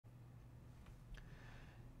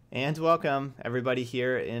And welcome everybody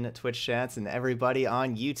here in Twitch chats and everybody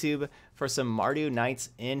on YouTube for some Mardu Nights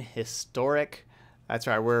in Historic. That's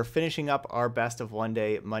right, we're finishing up our Best of One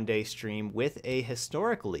Day Monday stream with a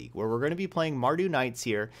Historic League where we're going to be playing Mardu Nights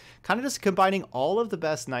here, kind of just combining all of the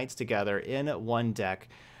best Knights together in one deck.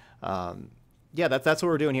 Yeah, that's what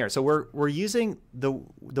we're doing here. So we're using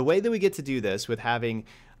the way that we get to do this with having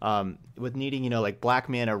with needing, like black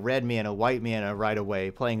mana, red mana, white mana right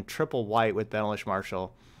away, playing triple white with Benalish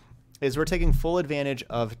Marshal, is we're taking full advantage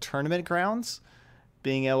of tournament grounds,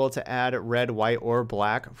 being able to add red, white, or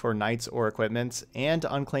black for knights or equipments, and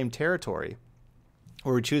unclaimed territory,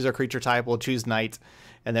 where we choose our creature type, we'll choose knight,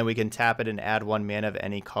 and then we can tap it and add 1 mana of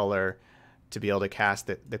any color to be able to cast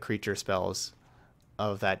the creature spells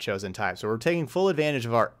of that chosen type. So we're taking full advantage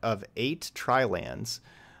of 8 tri-lands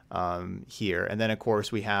here, and then of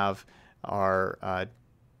course we have our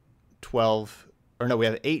 12. Or no, we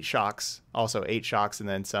have 8 shocks, also 8 shocks, and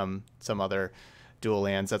then some other dual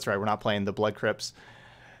lands. That's right, we're not playing the Blood Crypts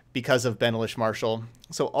because of Benalish Marshal.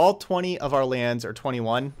 So all 20 of our lands, or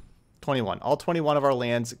 21, all 21 of our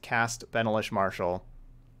lands cast Benalish Marshal.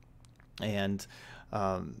 And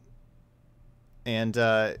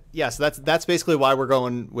yeah, so that's basically why we're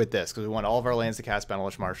going with this, because we want all of our lands to cast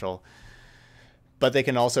Benalish Marshal. But they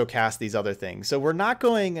can also cast these other things. So we're not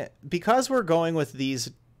going, because we're going with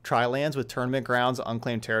these tri-lands with tournament grounds,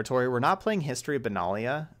 unclaimed territory, we're not playing History of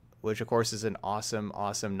Benalia, which of course is an awesome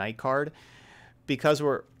knight card, because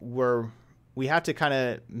we have to kind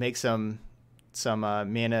of make some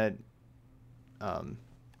mana,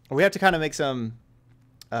 we have to kind of make some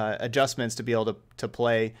adjustments to be able to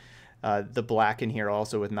play the black in here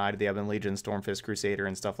also with Knight of the Ebon Legion, Stormfist, Crusader,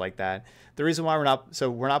 and stuff like that. The reason why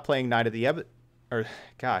we're not playing Knight of the Ebon, we're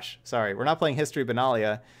not playing History of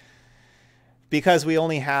Benalia, because we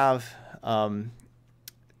only have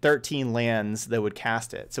 13 lands that would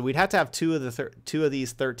cast it. So we'd have to have two of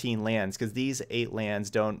these 13 lands, because these 8 lands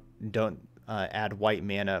don't add white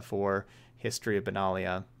mana for History of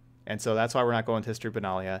Benalia. And so that's why we're not going with History of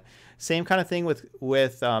Benalia. Same kind of thing with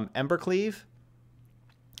Embercleave.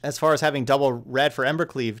 As far as having double red for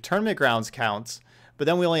Embercleave, Tournament Grounds counts, but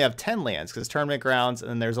then we only have 10 lands, because Tournament Grounds, and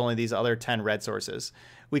then there's only these other 10 red sources.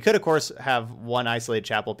 We could, of course, have one isolated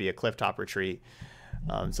chapel be a Clifftop Retreat.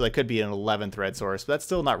 So that could be an 11th red source, but that's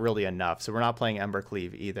still not really enough. So we're not playing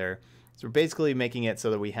Embercleave either. So we're basically making it so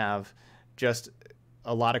that we have just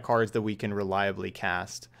a lot of cards that we can reliably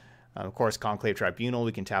cast. Of course, Conclave Tribunal,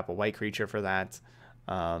 we can tap a white creature for that.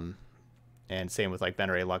 And same with like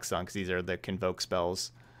Venerate Luxon, because these are the Convoke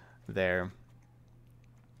spells there.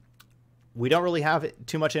 We don't really have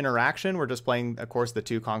too much interaction. We're just playing, of course, the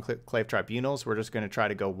 2 Conclave Tribunals. We're just going to try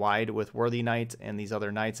to go wide with Worthy Knight and these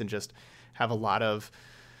other knights and just have a lot of,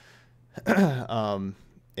 like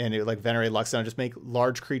Venerate Luxon, just make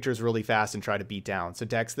large creatures really fast and try to beat down. So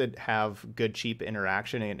decks that have good, cheap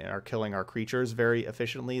interaction and are killing our creatures very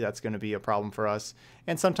efficiently, that's going to be a problem for us.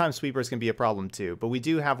 And sometimes sweepers can be a problem too. But we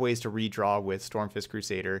do have ways to redraw with Stormfist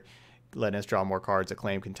Crusader, letting us draw more cards,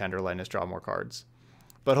 Acclaimed Contender, letting us draw more cards.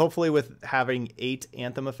 But hopefully with having 8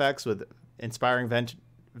 Anthem effects with Inspiring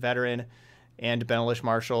Veteran and Benalish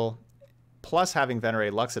Marshal, plus having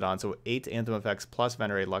Venerate Luxodon, so 8 Anthem effects plus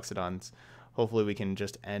Venerate Luxodons, hopefully we can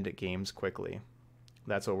just end games quickly.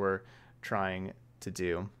 That's what we're trying to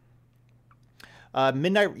do.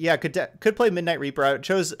 Midnight, yeah, could play Midnight Reaper. I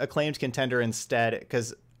chose Acclaimed Contender instead,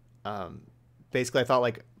 because basically I thought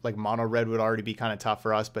like mono red would already be kind of tough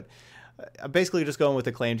for us, but I'm basically just going with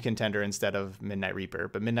Acclaimed Contender instead of Midnight Reaper,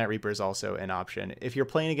 but Midnight Reaper is also an option. If you're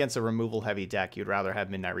playing against a removal heavy deck, you'd rather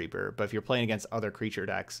have Midnight Reaper, but if you're playing against other creature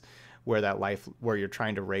decks where you're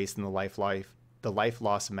trying to race and the life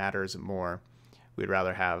loss matters more, we'd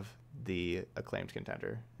rather have the Acclaimed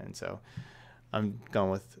Contender. And so I'm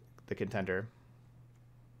going with the Contender.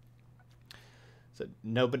 So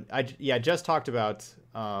no, but I just talked about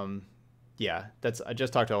no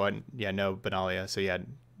Benalia. So yeah,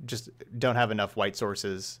 just don't have enough white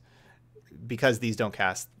sources because these don't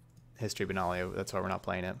cast History of Benalia. That's why we're not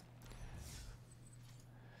playing it.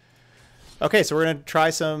 Okay, so we're gonna try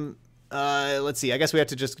some. Let's see. I guess we have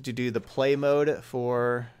to just do the play mode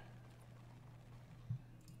for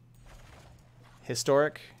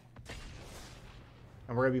Historic,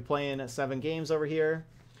 and we're gonna be playing 7 games over here.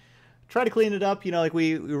 Try to clean it up. Like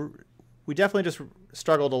we definitely just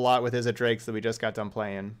struggled a lot with Izzet Drakes that we just got done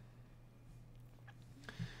playing.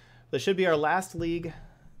 This should be our last league.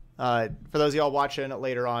 For those of y'all watching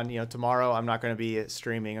later on, tomorrow I'm not going to be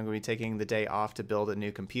streaming. I'm going to be taking the day off to build a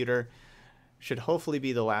new computer. Should hopefully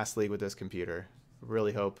be the last league with this computer.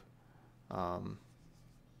 Really hope.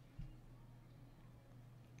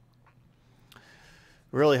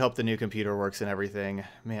 Really hope the new computer works and everything.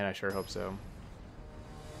 Man, I sure hope so.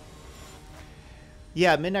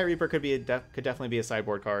 Yeah, Midnight Reaper could be could definitely be a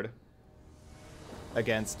sideboard card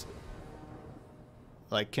against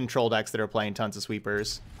like control decks that are playing tons of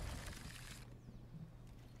sweepers.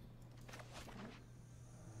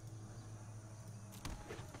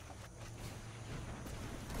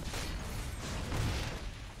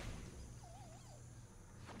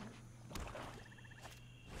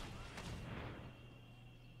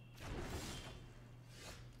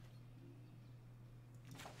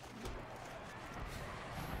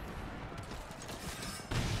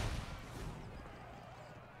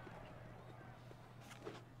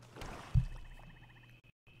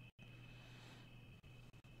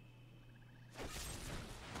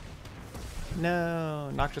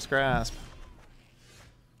 No, Noxious Grasp.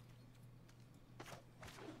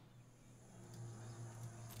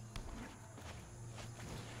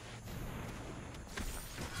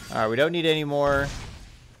 Alright, we don't need any more.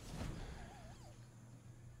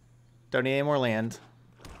 Don't need any more land.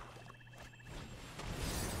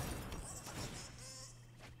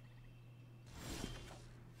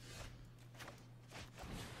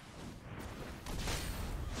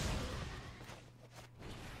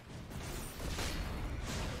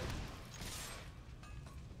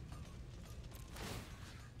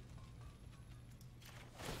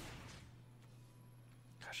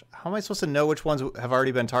 How am I supposed to know which ones have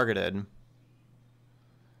already been targeted?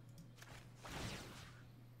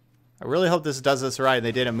 I really hope this does this right and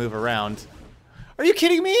they didn't move around. Are you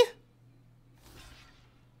kidding me?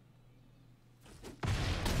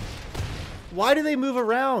 Why do they move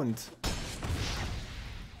around?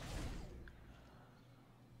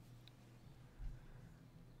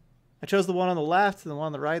 I chose the one on the left, the one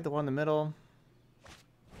on the right, the one in the middle.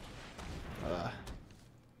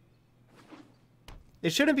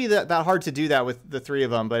 It shouldn't be that hard to do that with the three of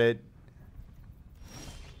them, but it...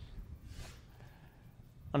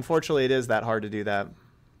 Unfortunately, it is that hard to do that.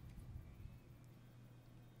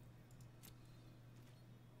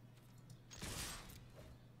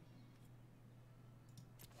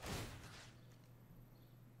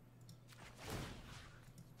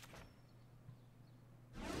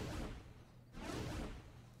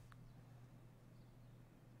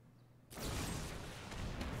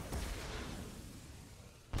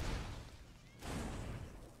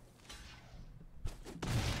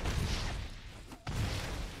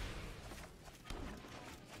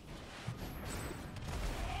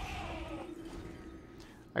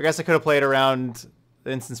 I guess I could have played around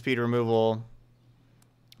the instant speed removal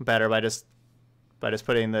better by just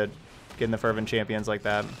getting the fervent champions like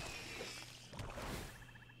that.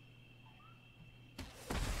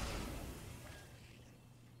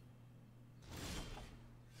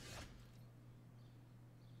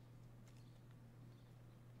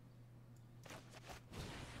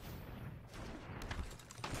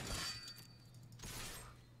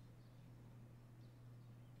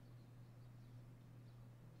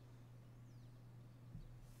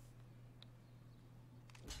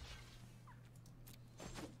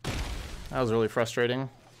 That was really frustrating.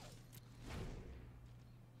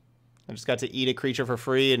 I just got to eat a creature for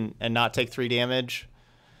free and not take 3 damage.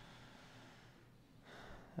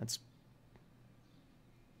 That's...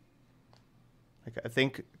 like, I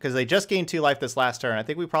think, because they just gained 2 life this last turn, I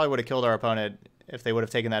think we probably would have killed our opponent if they would have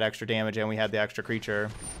taken that extra damage and we had the extra creature.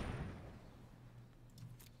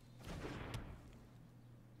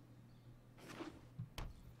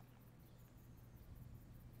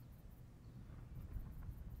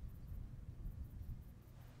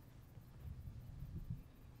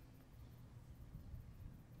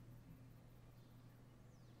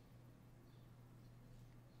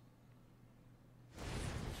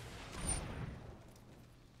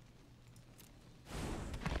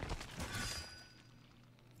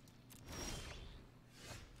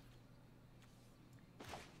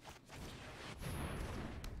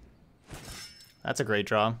 That's a great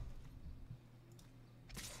draw.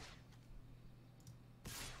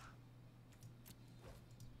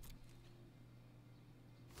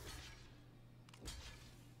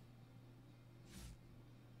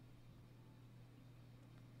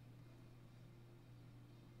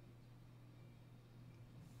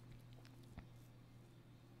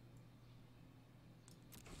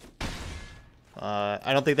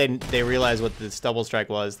 I don't think they realize what this double strike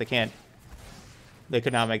was. They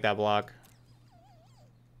could not make that block.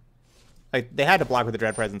 Like, they had to block with the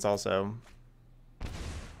Dread Presence also.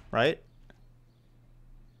 Right?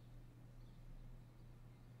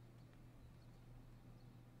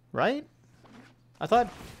 Right? I thought...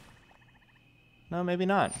 No, maybe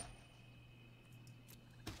not.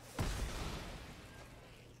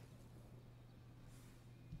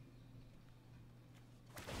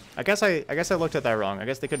 I guess I looked at that wrong. I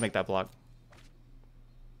guess they could make that block.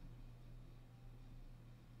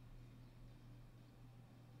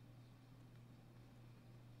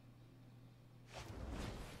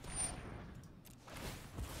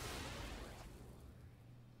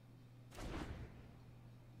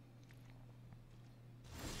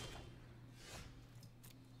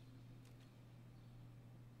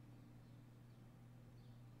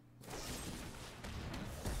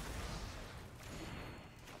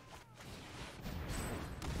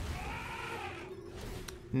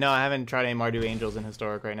 No, I haven't tried any Mardu Angels in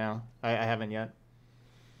Historic right now. I haven't yet.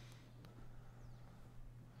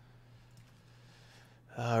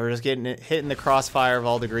 We're just getting hit in the crossfire of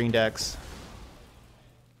all the green decks.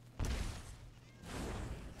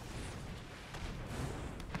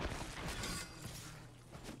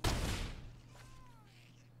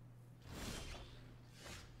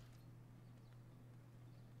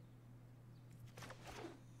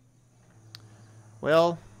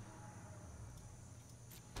 Well,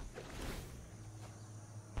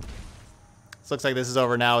 looks like this is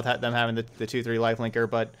over now with them having the 2/3 lifelinker,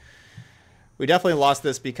 but we definitely lost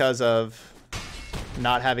this because of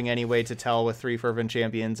not having any way to tell with 3 Fervent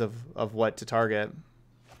Champions of what to target.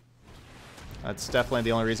 That's definitely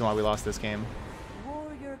the only reason why we lost this game.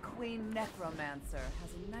 Warrior Queen Necromancer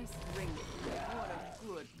has a nice ring. What a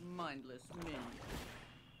good mindless minion.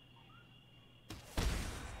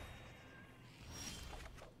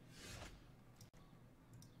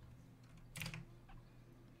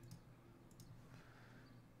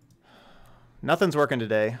 Nothing's working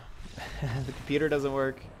today. The computer doesn't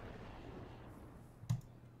work.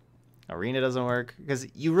 Arena doesn't work. Because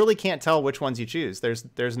you really can't tell which ones you choose.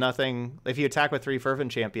 There's nothing... If you attack with 3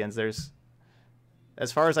 Fervent Champions, there's...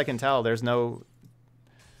 As far as I can tell, there's no...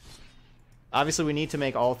 Obviously, we need to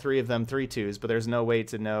make all 3 of them 3/2s, but there's no way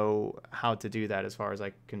to know how to do that as far as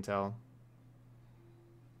I can tell.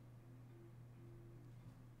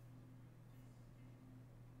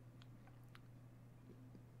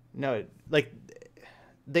 No, like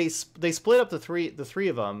they split up the three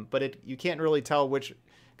of them, but you can't really tell which,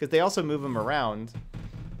 because they also move them around.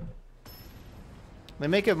 They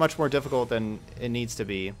make it much more difficult than it needs to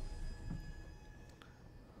be.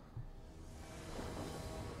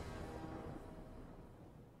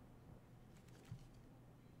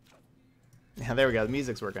 Yeah, there we go. The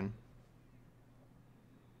music's working.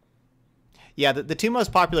 Yeah, the 2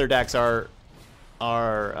 most popular decks are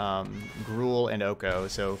Gruul and Oko,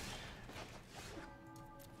 so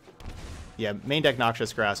yeah, main deck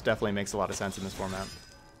Noxious Grass definitely makes a lot of sense in this format.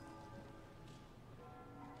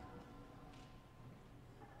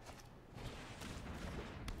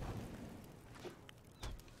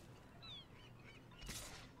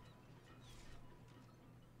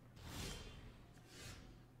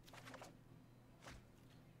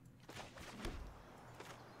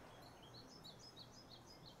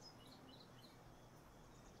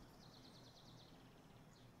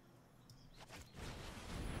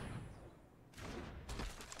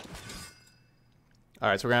 All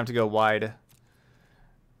right, so we're gonna have to go wide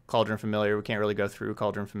Cauldron Familiar. We can't really go through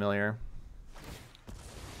Cauldron Familiar.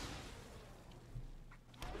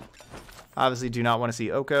 Obviously do not want to see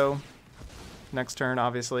Oko next turn,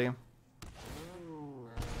 obviously.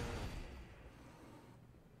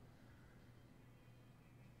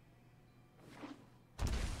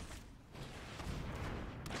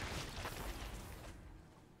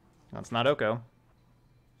 That's not Oko.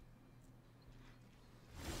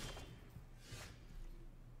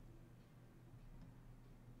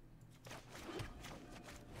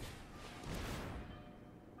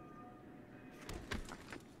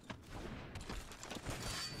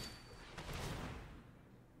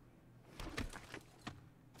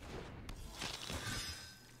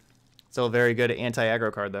 Still a very good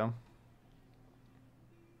anti-aggro card, though.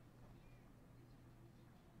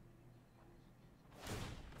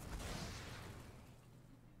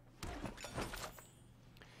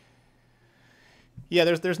 Yeah,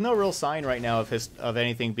 there's no real sign right now of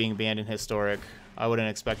anything being banned in Historic. I wouldn't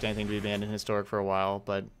expect anything to be banned in Historic for a while,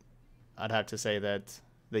 but I'd have to say that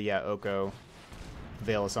yeah, Oko,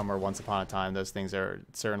 Veil of Summer, Once Upon a Time, those things are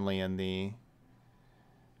certainly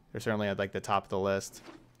they're certainly at like the top of the list.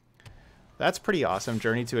 That's pretty awesome.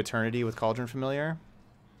 Journey to Eternity with Cauldron Familiar.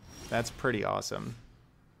 That's pretty awesome.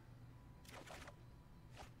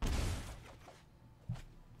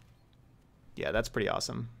 Yeah, that's pretty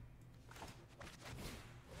awesome.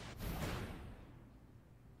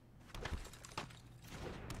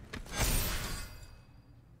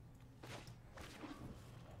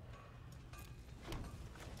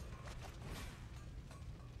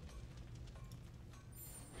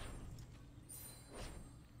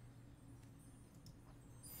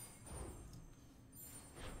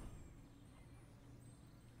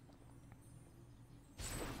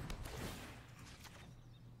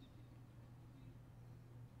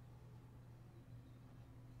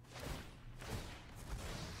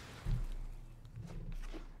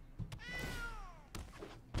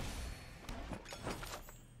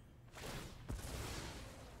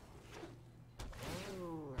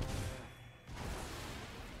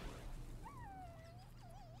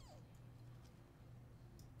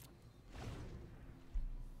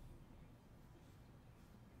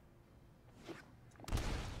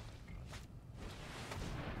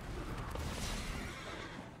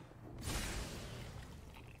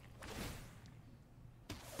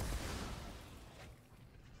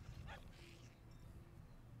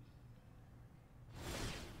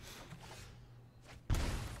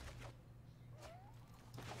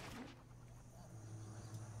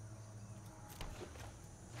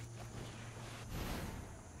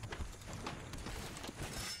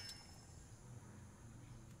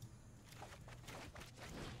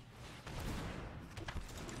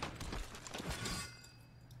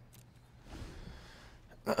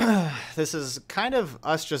 this is kind of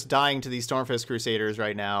us just dying to these Stormfist Crusaders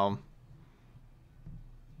right now.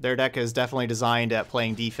 Their deck is definitely designed at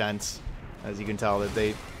playing defense. As you can tell, that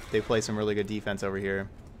they play some really good defense over here.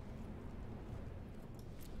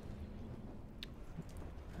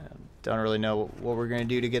 Don't really know what we're going to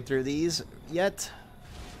do to get through these yet.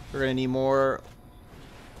 We're going to need more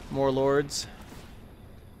lords.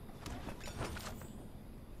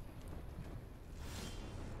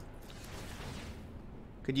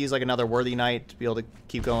 Could use like another worthy knight to be able to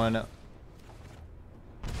keep going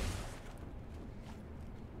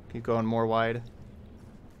more wide.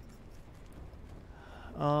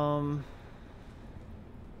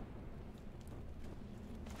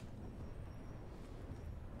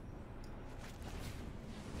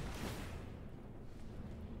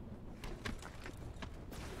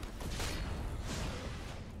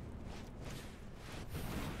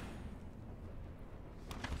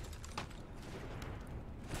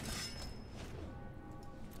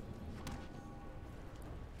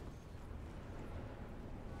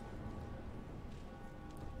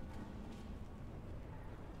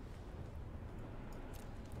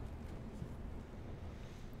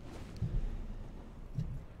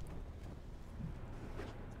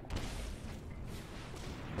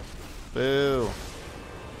 Boo.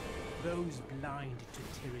 Those blind to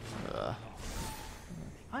tyranny are lost.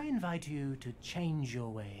 I invite you to change your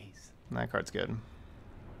ways. That card's good.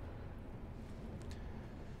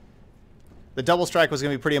 The double strike was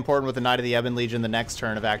going to be pretty important with the Knight of the Ebon Legion the next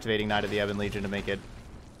turn of activating Knight of the Ebon Legion to make it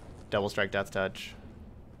double strike Death Touch.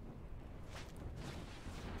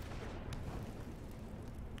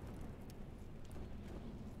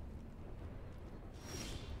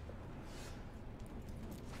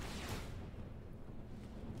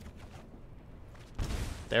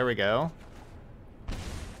 There we go.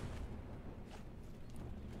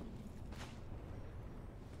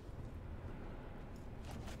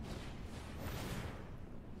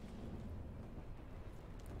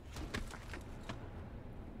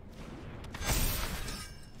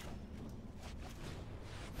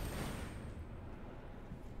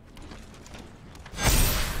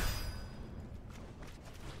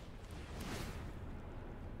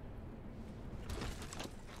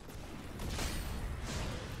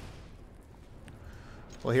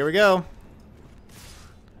 Well, here we go.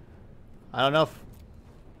 I don't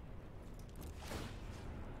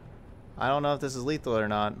know if this is lethal or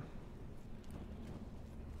not.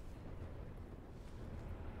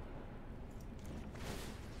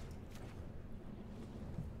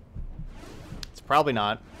 It's probably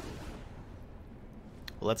not.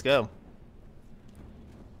 Well, let's go.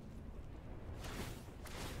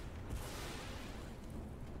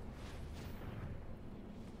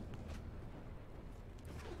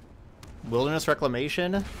 Wilderness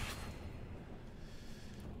Reclamation.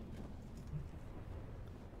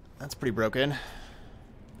 That's pretty broken.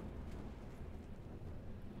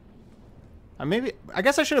 I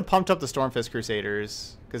guess I should have pumped up the Stormfist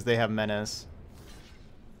Crusaders because they have menace.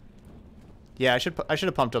 Yeah, I should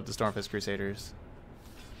have pumped up the Stormfist Crusaders.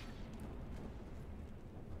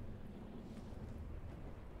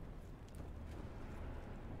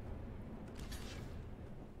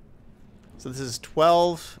 So this is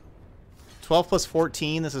 12 plus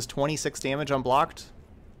 14. This is 26 damage unblocked.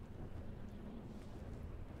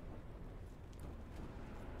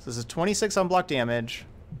 So this is 26 unblocked damage.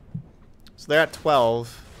 So they're at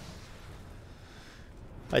 12.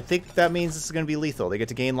 I think that means this is going to be lethal. They get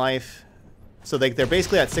to gain life. So they're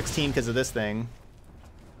basically at 16 because of this thing.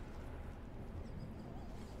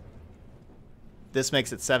 This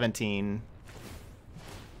makes it 17.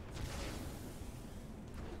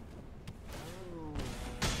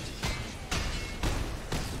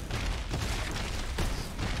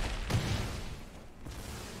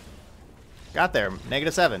 Got there.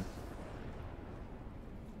 -7.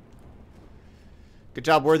 Good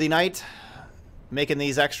job, Worthy Knight. Making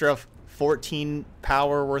these extra 14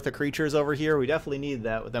 power worth of creatures over here. We definitely need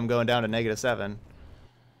that with them going down to -7.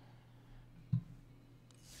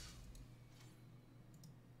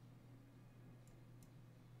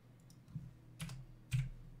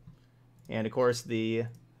 And of course the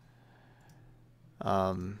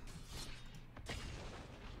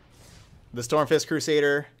Stormfist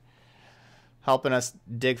Crusader helping us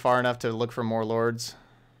dig far enough to look for more lords.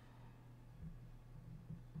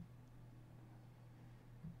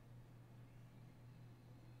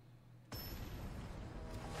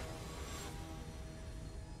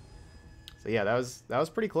 So yeah, that was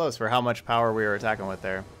pretty close for how much power we were attacking with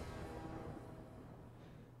there.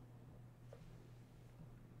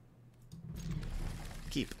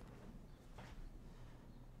 Keep.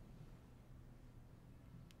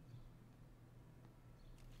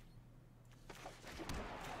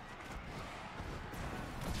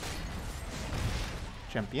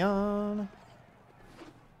 Champion.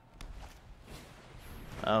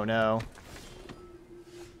 Oh no.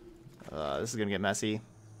 This is gonna get messy.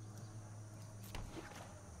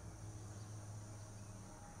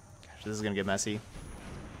 Gosh, this is gonna get messy.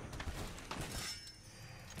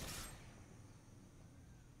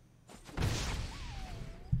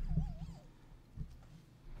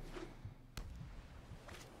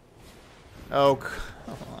 Oh,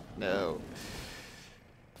 come on, no.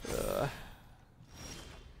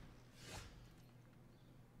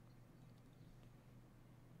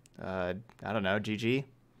 I don't know, GG.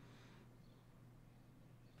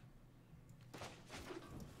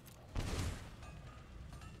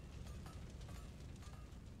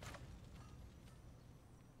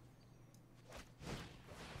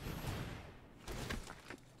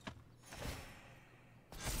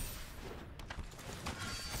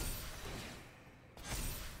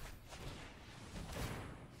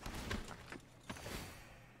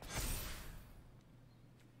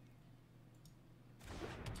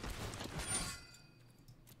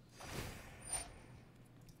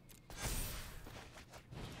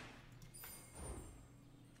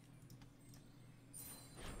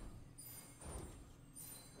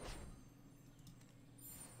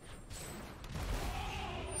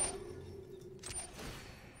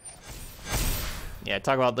 Yeah,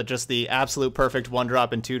 talk about just the absolute perfect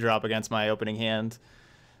 1-drop and 2-drop against my opening hand.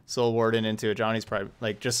 Soul Warden into a Johnny's Pride,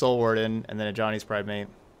 like just Soul Warden and then a Johnny's Pride Mate.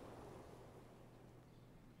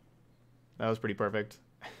 That was pretty perfect.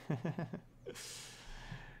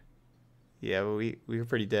 Yeah, but we were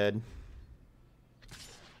pretty dead.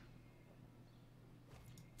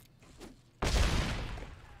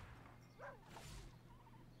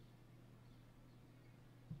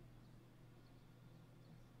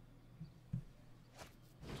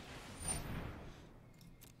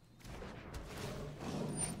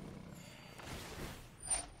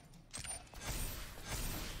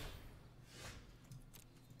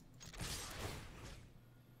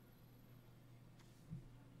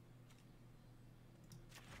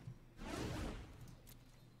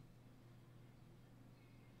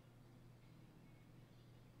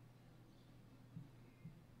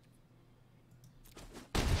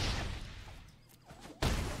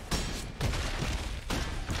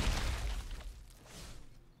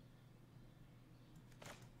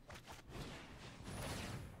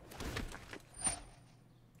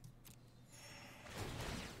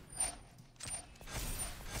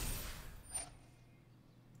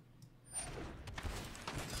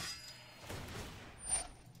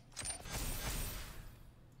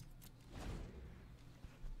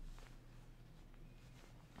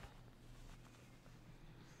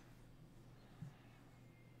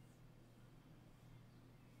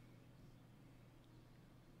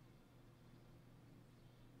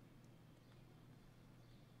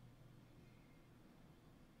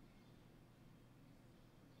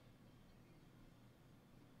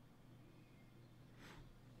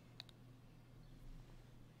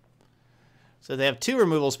 So they have 2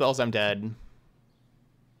 removal spells, I'm dead.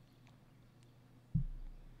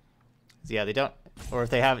 So yeah, they don't, or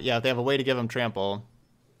if they have, yeah, if they have a way to give them trample.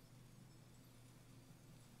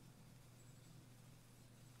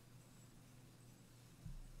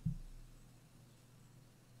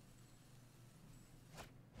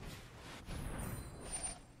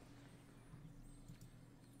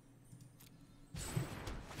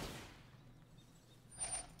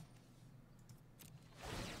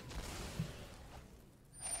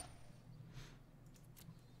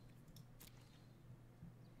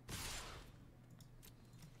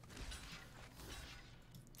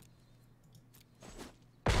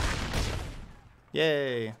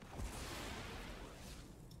 Yay.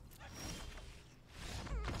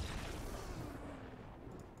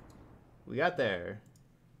 We got there.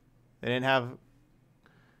 They didn't have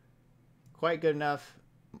quite good enough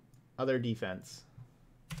other defense.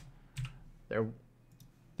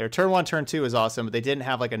 Their turn 1, turn 2 is awesome, but they didn't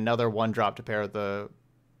have like another 1-drop to pair with the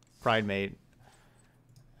Pride Mate.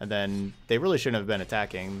 And then they really shouldn't have been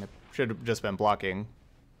attacking. They should have just been blocking.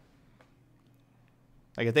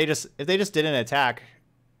 Like if they just didn't attack,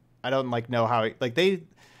 I don't like know how they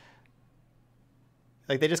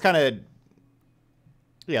just kind of,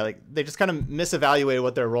 yeah, like they just kind of misevaluated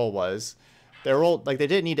what their role was. Their role, like they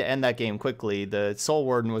didn't need to end that game quickly. The Soul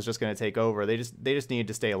Warden was just going to take over. They just needed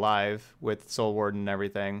to stay alive with Soul Warden and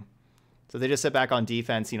everything. So they just sit back on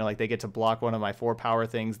defense, you know, like they get to block one of my 4 power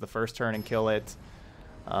things the first turn and kill it.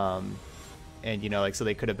 And you know, like so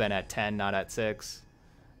they could have been at 10, not at 6,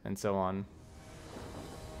 and so on.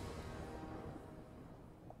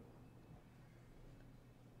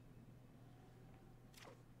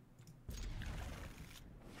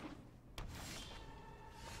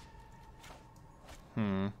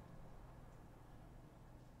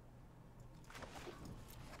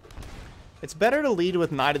 It's better to lead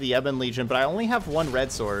with Knight of the Ebon Legion, but I only have one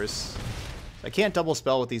red source. I can't double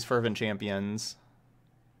spell with these Fervent Champions.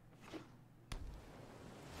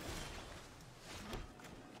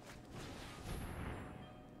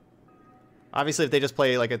 Obviously, if they just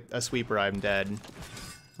play like a sweeper, I'm dead.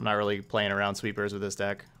 I'm not really playing around sweepers with this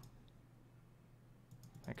deck.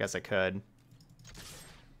 I guess I could.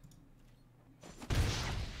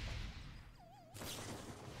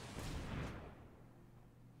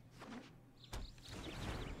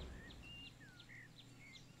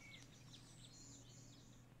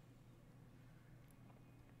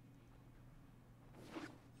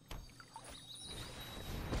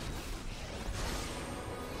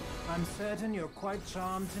 I'm certain you're quite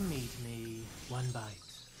charmed to meet me. One bite,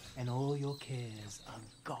 and all your cares are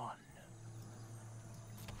gone.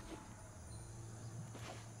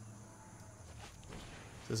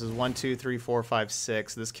 This is 1, 2, 3, 4, 5,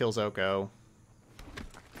 6. This kills Oko.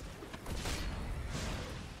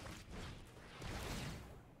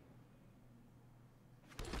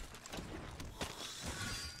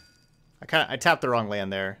 I tapped the wrong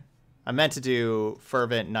land there. I meant to do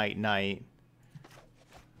Fervent Knight Knight.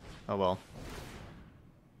 Oh well.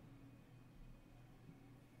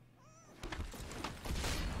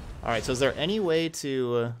 Alright, so is there any way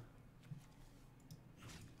to...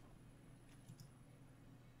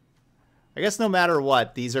 I guess no matter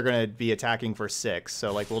what, these are going to be attacking for 6.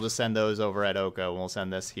 So, like, we'll just send those over at Oko, and we'll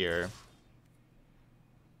send this here.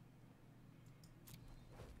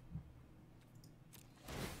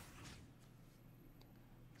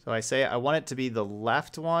 So I say I want it to be the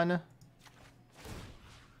left one.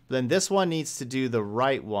 Then this one needs to do the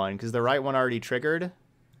right one, because the right one already triggered.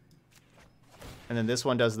 And then this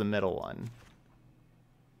one does the middle one.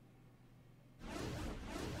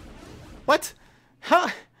 What?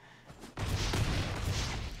 How?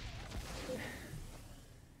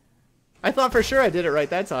 I thought for sure I did it right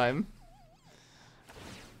that time.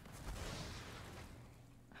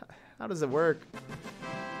 How does it work?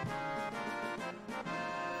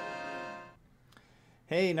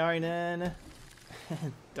 Hey, Narinen.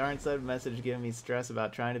 Darn sub message giving me stress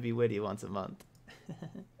about trying to be witty once a month.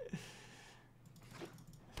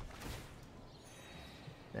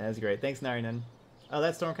 That's great. Thanks, Narinen. Oh,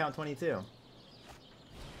 that's Storm Count 22. So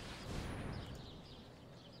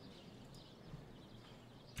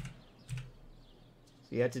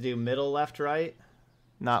you have to do middle, left, right?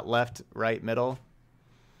 Not left, right, middle.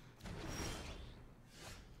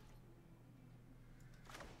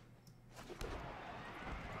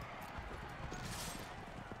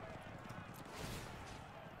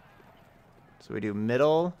 So we do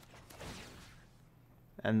middle,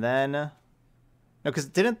 and then no, because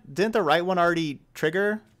didn't the right one already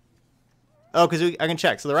trigger? Oh, because I can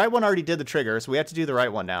check. So the right one already did the trigger, so we have to do the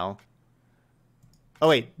right one now. Oh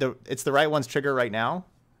wait, it's the right one's trigger right now.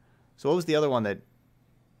 So what was the other one that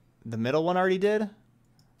the middle one already did?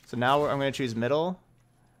 So now I'm going to choose middle,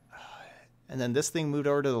 and then this thing moved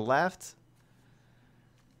over to the left.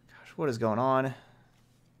 Gosh, what is going on?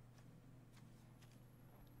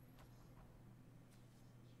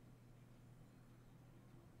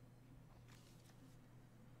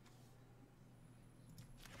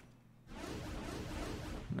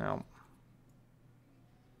 No.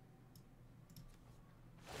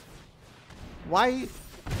 Why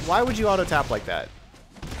would you auto tap like that?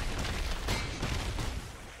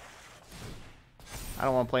 I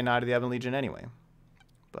don't want to play Knight of the Ebon Legion anyway.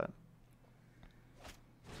 But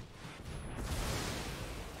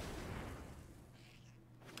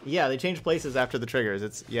yeah, they changed places after the triggers.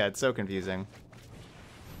 It's so confusing.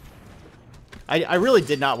 I really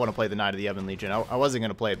did not want to play the Knight of the Ebon Legion. I wasn't going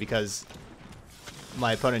to play it because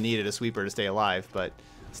my opponent needed a sweeper to stay alive, but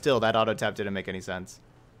still, that auto tap didn't make any sense.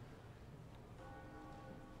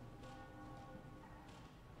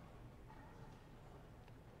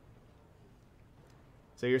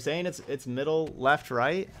 So you're saying it's middle, left,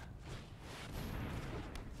 right?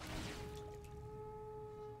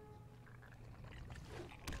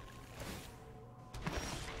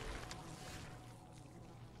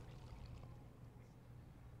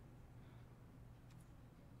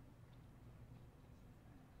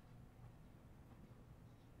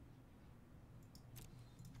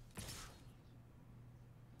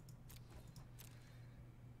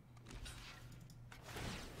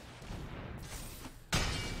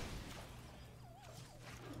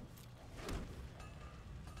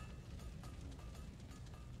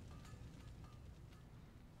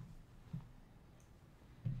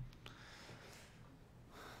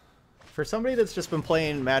 For somebody that's just been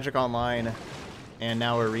playing Magic Online and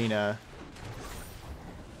now Arena,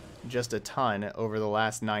 just a ton over the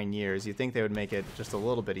last 9 years. You'd think they would make it just a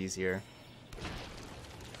little bit easier.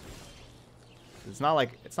 It's not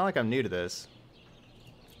like I'm new to this.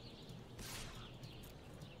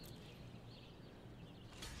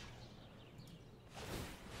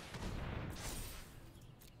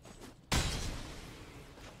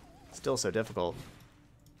 Still so difficult.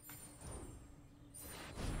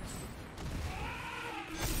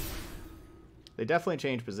 They definitely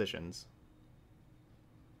changed positions.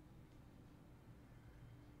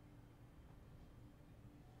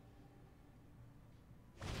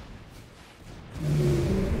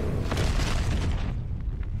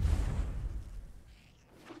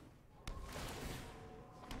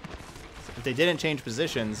 If they didn't change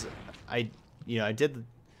positions, I did,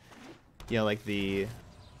 like the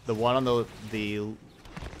one on the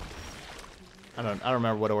I don't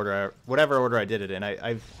remember whatever order I did it in.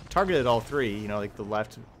 I've targeted all three, like the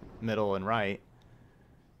left, middle, and right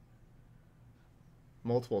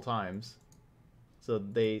multiple times. So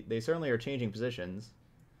they certainly are changing positions,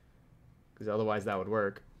 because otherwise that would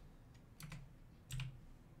work.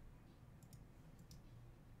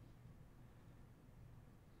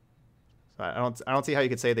 So I don't see how you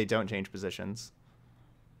could say they don't change positions.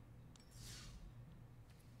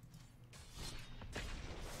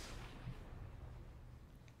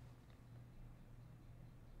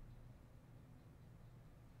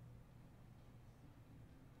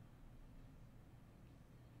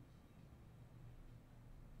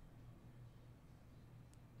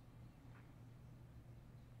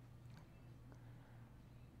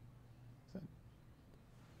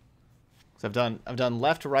 So I've done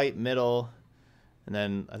left, right, middle, and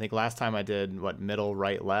then I think last time I did middle,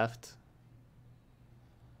 right, left.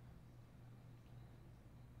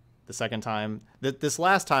 The second time, this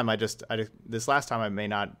last time I may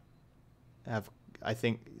not have. I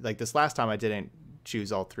think this last time I didn't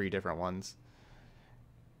choose all three different ones.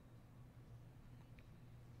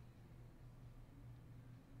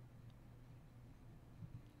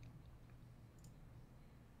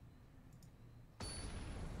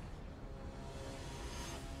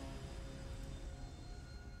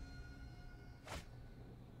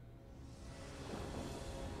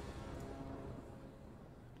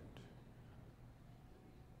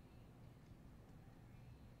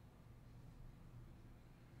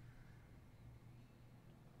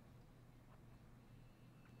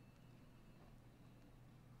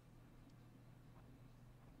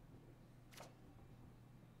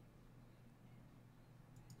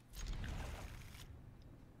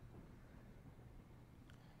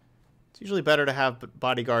 It's usually better to have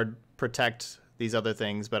bodyguard protect these other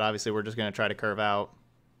things, but obviously we're just going to try to curve out.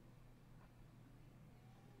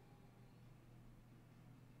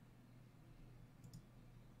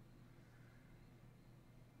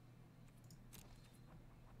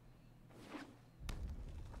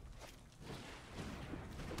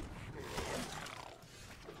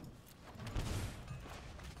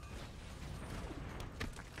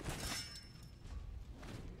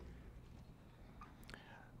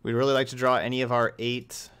 We'd really like to draw any of our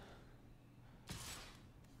 8.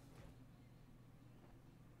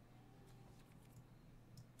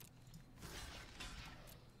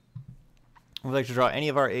 We'd like to draw any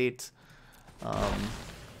of our 8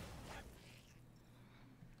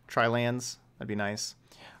 tri-lands. That'd be nice.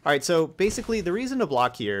 All right, so basically the reason to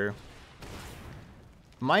block here,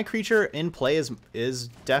 my creature in play is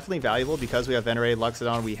definitely valuable because we have Venerated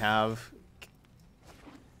Luxodon, we have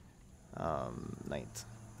Knight.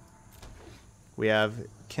 We have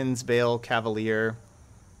Kinsbale Cavalier.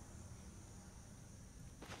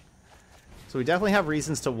 So we definitely have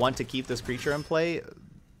reasons to want to keep this creature in play.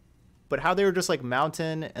 But how they were just like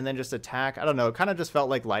mountain and then just attack, I don't know. It kind of just felt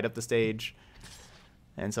like light up the stage.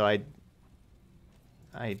 And so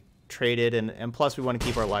I traded, and plus we want to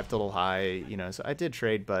keep our life total high, so I did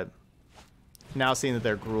trade, but now seeing that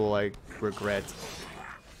they're Gruul, I regret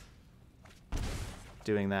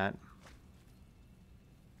doing that.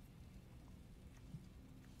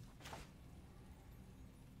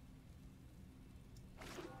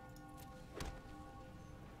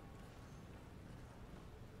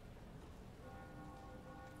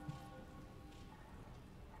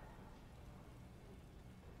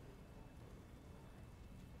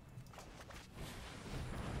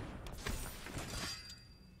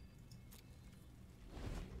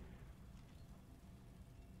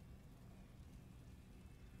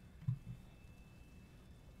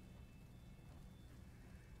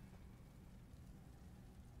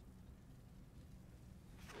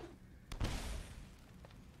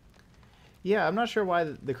 Yeah, I'm not sure why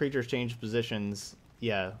the creatures changed positions.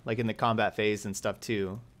 Yeah, like in the combat phase and stuff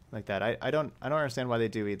too. like that. I don't understand why they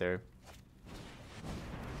do either.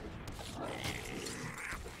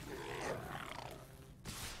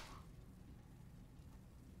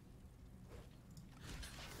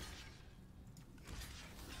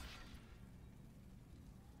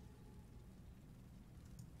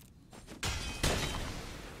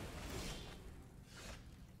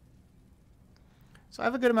 So I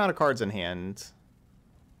have a good amount of cards in hand.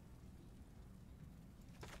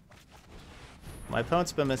 My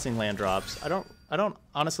opponent's been missing land drops. I don't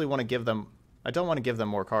honestly want to give them... I don't want to give them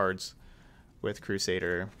more cards with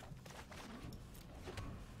Crusader.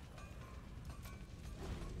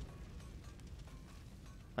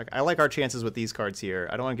 Like, I like our chances with these cards here.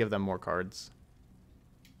 I don't want to give them more cards.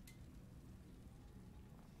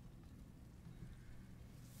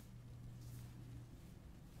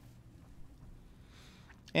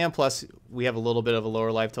 And plus, we have a little bit of a lower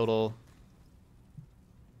life total.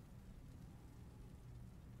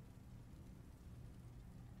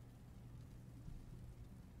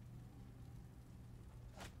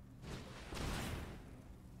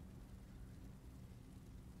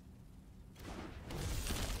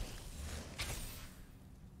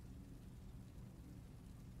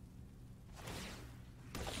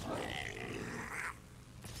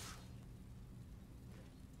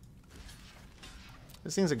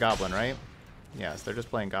 This thing's a goblin, right? Yes, they're just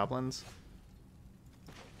playing goblins.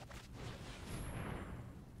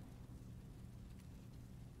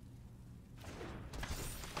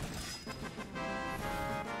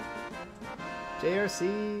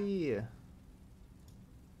 JRC!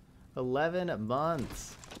 11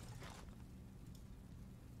 months.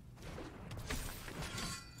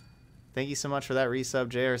 Thank you so much for that resub,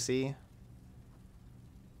 JRC.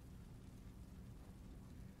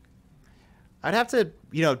 I'd have to,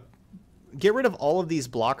 you know, get rid of all of these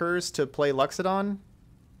blockers to play Luxodon.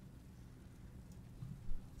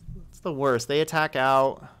 It's the worst. They attack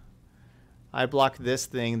out. I block this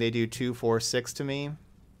thing. They do 2, 4, 6 to me.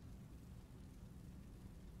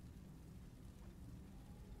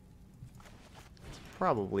 It's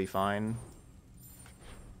probably fine.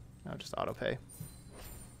 I'll just auto pay.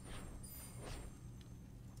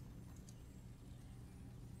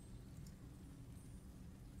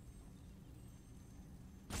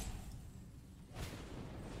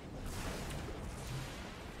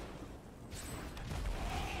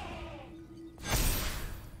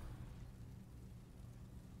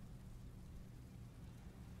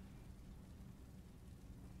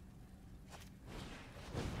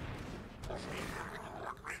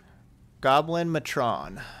 Goblin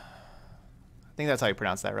Matron. I think that's how you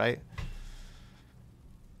pronounce that, right?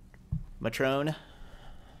 Matrone.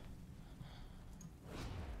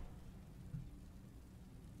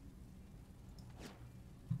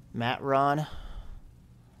 Matron.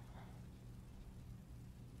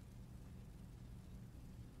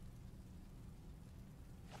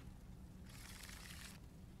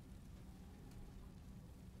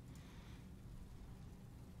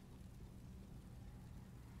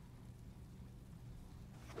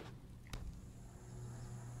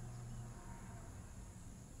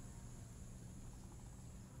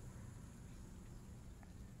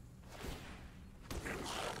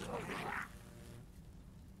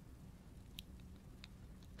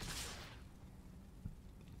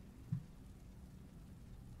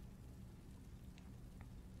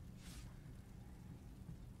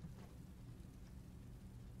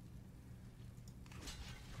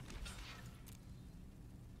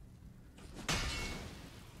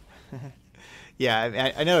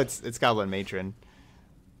 Yeah, I know it's Goblin Matron,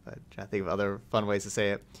 but I think of other fun ways to say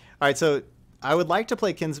it. All right, so I would like to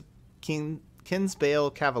play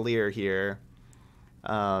Kinsbale Cavalier here.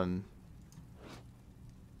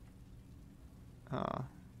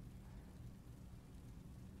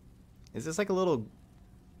 Is this like a little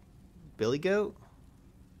billy goat?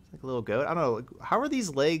 Like a little goat? I don't know. How are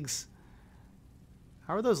these legs?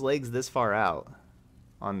 How are those legs this far out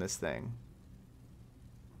on this thing?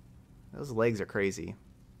 Those legs are crazy.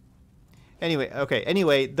 Anyway, okay.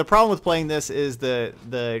 Anyway, the problem with playing this is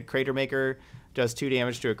the Crater Maker does 2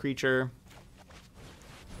 damage to a creature.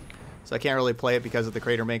 So I can't really play it because of the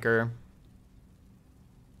Crater Maker.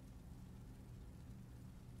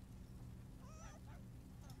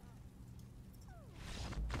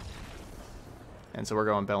 And so we're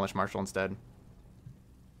going Benalish Marshal instead.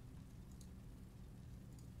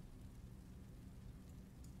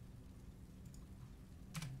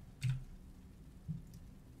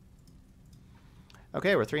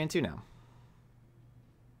 Okay, we're 3 and 2 now.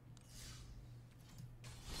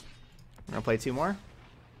 We're gonna play 2 more.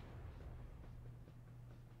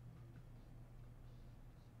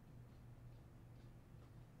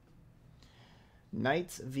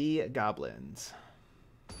 Knights v Goblins.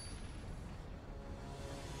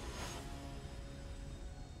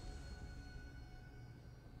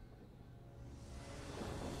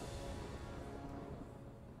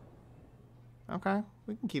 Okay,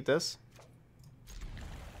 we can keep this.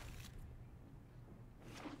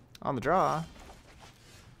 On the draw.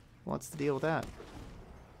 What's the deal with that?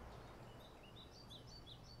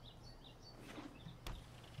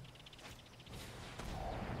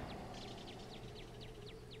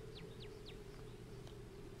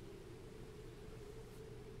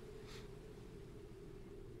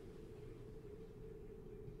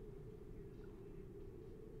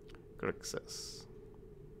 Grixis.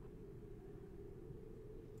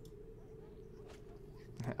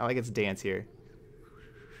 I like its dance here.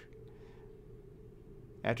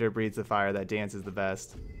 After it breathes the fire, that dance is the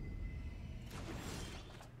best.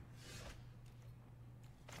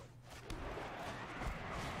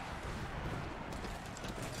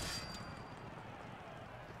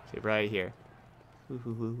 See, right here.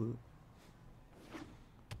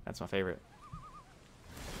 That's my favorite.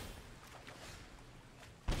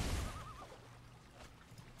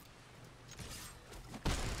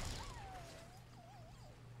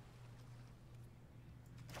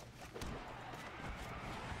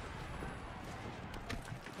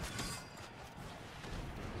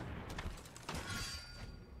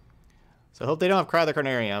 So I hope they don't have Cry the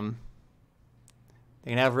Carnarium. They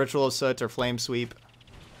can have Ritual of Soot or Flame Sweep.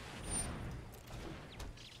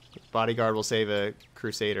 Bodyguard will save a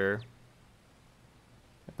Crusader,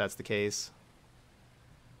 if that's the case.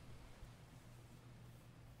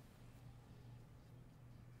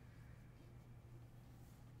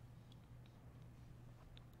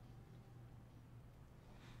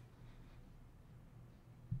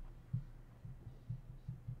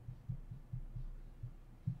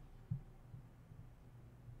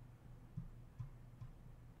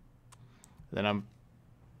 Then I'm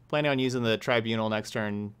planning on using the Tribunal next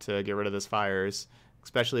turn to get rid of this Fires,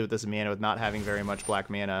 especially with this mana with not having very much black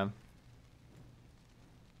mana.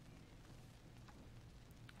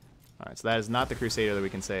 Alright, so that is not the Crusader that we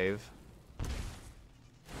can save.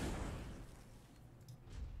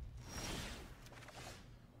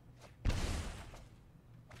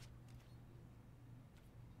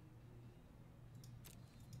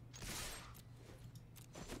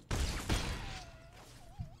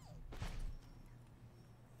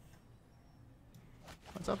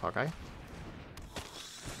 What's up, Hawkeye?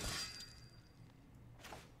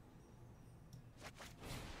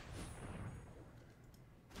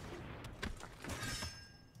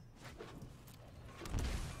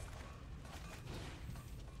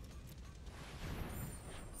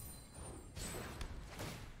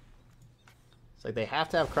 It's like they have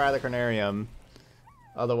to have Cry the Carnarium,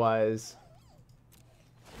 otherwise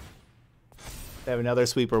they have another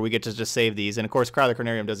sweep where we get to just save these. And of course, Cry the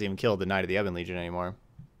Carnarium doesn't even kill the Knight of the Ebon Legion anymore.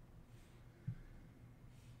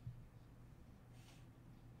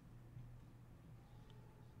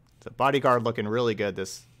 So Bodyguard looking really good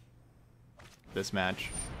this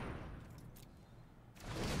match.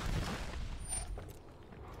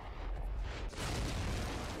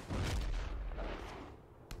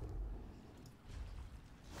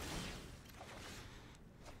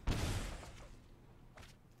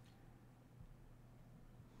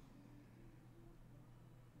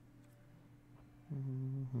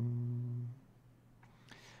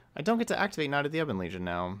 I don't get to activate Knight of the Ebon Legion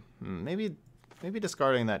now. Maybe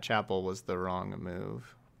discarding that chapel was the wrong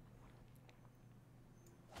move.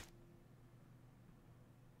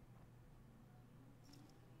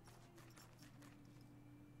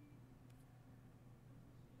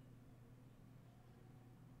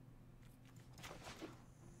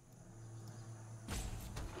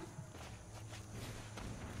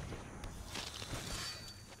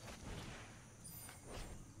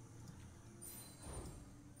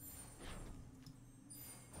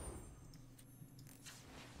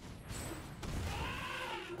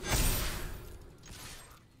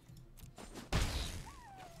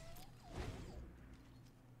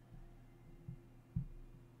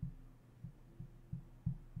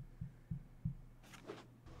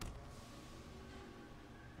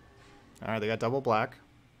 Alright, they got double black.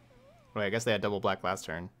 Wait, I guess they had double black last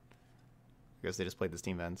turn. I guess they just played the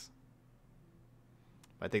Steam Vents.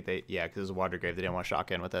 I think they, yeah, because it was a Water Grave. They didn't want to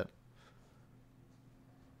shock in with it.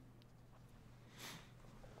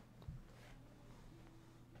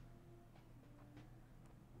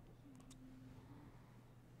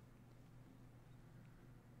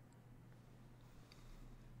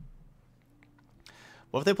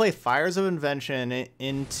 What if they play Fires of Invention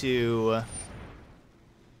into...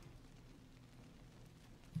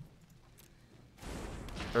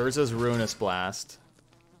 Urza's Ruinous Blast.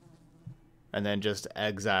 And then just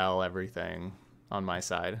exile everything on my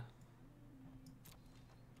side.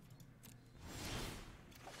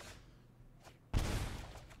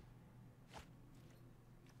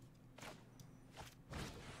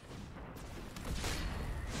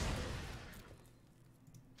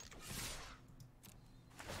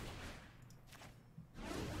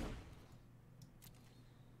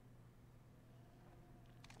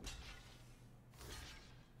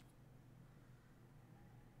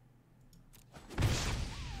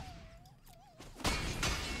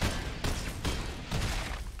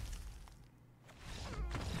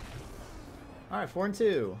 All right, 4 and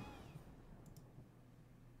 2.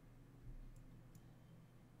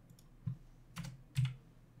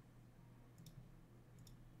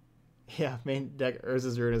 Yeah, main deck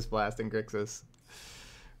Urza's Ruinous Blast and Grixis.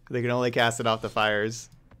 They can only cast it off the Fires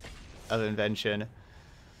of Invention.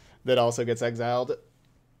 That also gets exiled.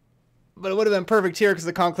 But it would have been perfect here because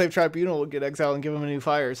the Conclave Tribunal would get exiled and give them a new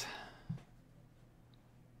Fires.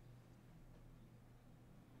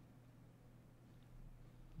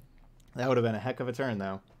 That would have been a heck of a turn,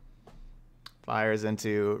 though. Fires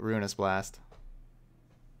into Ruinous Blast.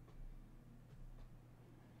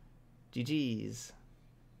 GG's.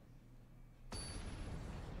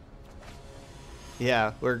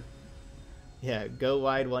 Yeah, go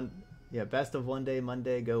wide one. Yeah, best of one day,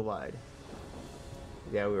 Monday, go wide.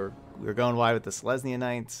 Yeah, we were going wide with the Selesnya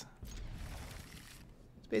Knights.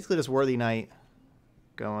 It's basically just Worthy Knight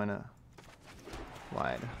going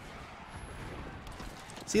wide.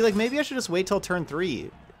 See, like, maybe I should just wait till turn 3.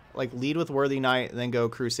 Like, lead with Worthy Knight, and then go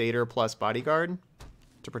Crusader plus Bodyguard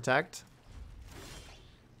to protect.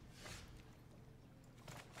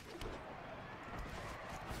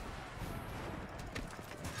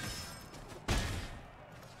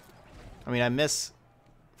 I mean, I miss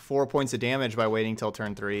 4 points of damage by waiting till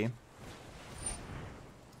turn 3.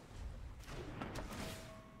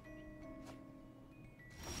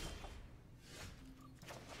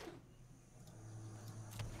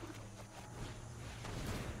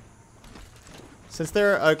 Since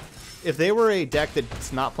if they were a deck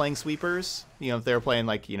that's not playing sweepers, you know, if they're playing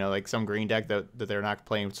like, you know, like some green deck that they're not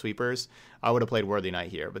playing sweepers, I would have played Worthy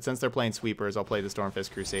Knight here. But since they're playing sweepers, I'll play the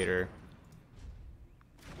Stormfist Crusader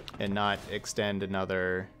and not extend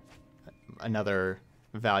another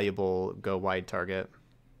valuable go wide target.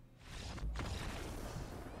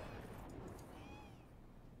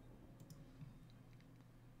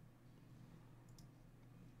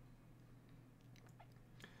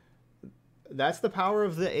 That's the power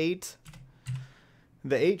of the 8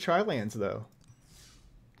 Tri-Lands, though.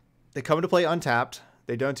 They come to play untapped.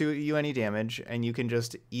 They don't do you any damage, and you can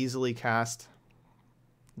just easily cast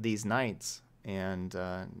these Knights and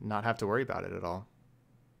not have to worry about it at all.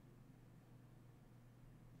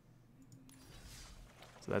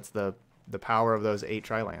 So that's the power of those 8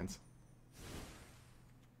 Tri-Lands.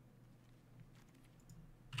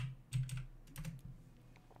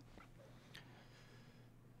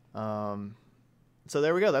 So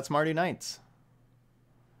there we go. That's Mardu Knights.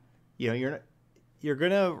 You know, you're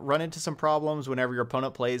gonna run into some problems whenever your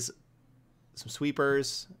opponent plays some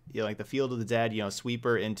sweepers. You know, like the Field of the Dead. You know,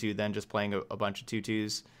 sweeper into then just playing a bunch of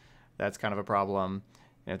 2/2s. That's kind of a problem.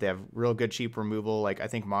 And if they have real good cheap removal, like I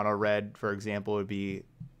think mono red, for example, would be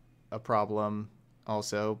a problem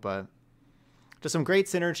also. But just some great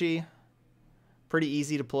synergy. Pretty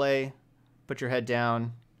easy to play. Put your head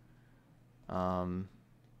down.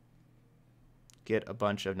 Get a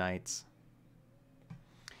bunch of Knights.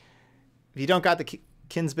 If you don't got the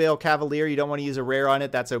Kinsbale Cavalier, you don't want to use a rare on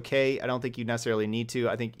it, that's okay. I don't think you necessarily need to.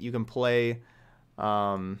 I think you can play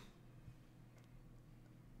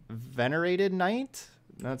Venerated Knight.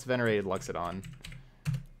 No, it's Venerated Luxodon.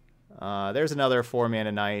 There's another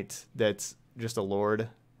 4-mana Knight that's just a Lord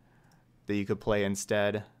that you could play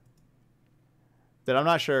instead. That I'm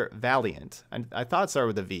not sure. Valiant. I thought it started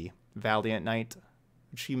with a V. Valiant Knight.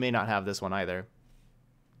 Which you may not have this one either.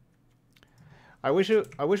 I wish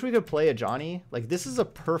we could play a Ajani. Like, this is a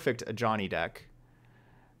perfect Ajani deck.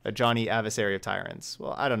 Ajani Adversary of Tyrants.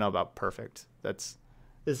 Well, I don't know about perfect. This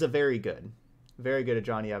is a very good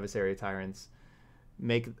Ajani Adversary of Tyrants.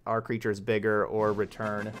 Make our creatures bigger or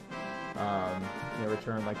return,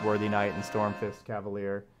 return like Worthy Knight and Stormfist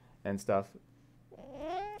Cavalier and stuff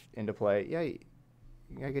into play. Yeah, you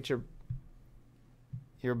gotta get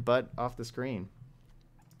your butt off the screen.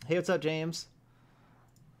 Hey, what's up, James?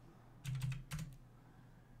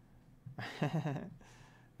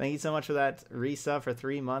 Thank you so much for that resub for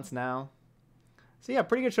 3 months now. So yeah,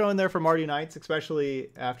 pretty good showing there for Mardu Knights, especially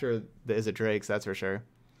after the Is It Drakes, that's for sure.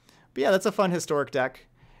 But yeah, that's a fun historic deck.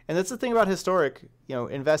 And that's the thing about historic, you know,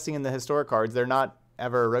 investing in the historic cards, they're not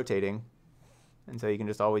ever rotating. And so you can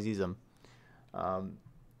just always use them.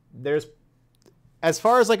 There's, as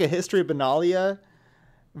far as like a History of Benalia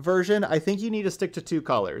version, I think you need to stick to 2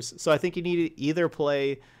 colors. So I think you need to either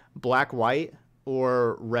play black-white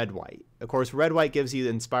or red-white. Of course, red-white gives you the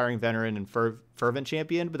Inspiring Veteran and Fervent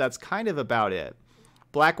Champion, but that's kind of about it.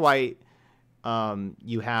 Black-white,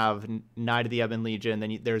 you have Knight of the Ebon Legion,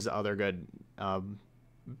 then there's other good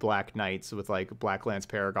Black Knights with like Black Lance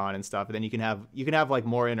Paragon and stuff. And then you can have like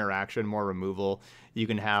more interaction, more removal. You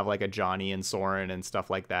can have like a Johnny and Soren and stuff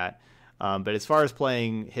like that. But as far as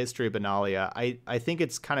playing History of Benalia, I think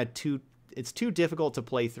it's kind of too difficult to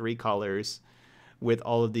play 3 colors with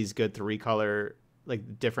all of these good 3-color,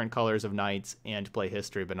 like different colors of knights, and play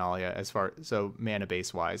History of Benalia so mana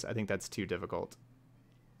base wise. I think that's too difficult.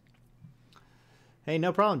 Hey,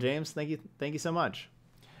 no problem, James. Thank you so much.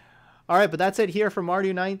 All right, but that's it here for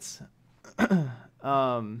Mardu Knights.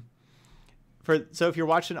 So if you're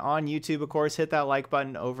watching on YouTube, of course, hit that like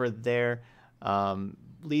button over there.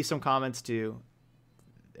 Leave some comments too.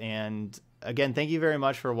 And again, thank you very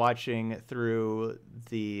much for watching through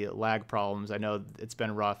the lag problems. I know it's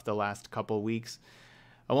been rough the last couple weeks.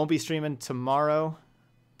 I won't be streaming tomorrow,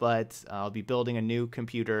 but I'll be building a new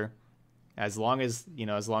computer as long as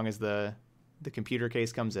the computer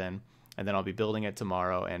case comes in, and then I'll be building it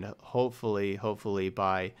tomorrow, and hopefully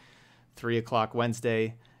by 3 o'clock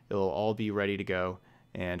Wednesday, it'll all be ready to go,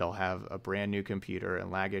 and I'll have a brand new computer,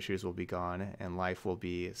 and lag issues will be gone, and life will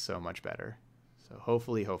be so much better. So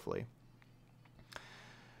hopefully.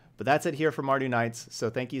 But that's it here for Mardu Knights. So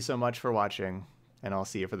thank you so much for watching, and I'll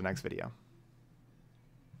see you for the next video.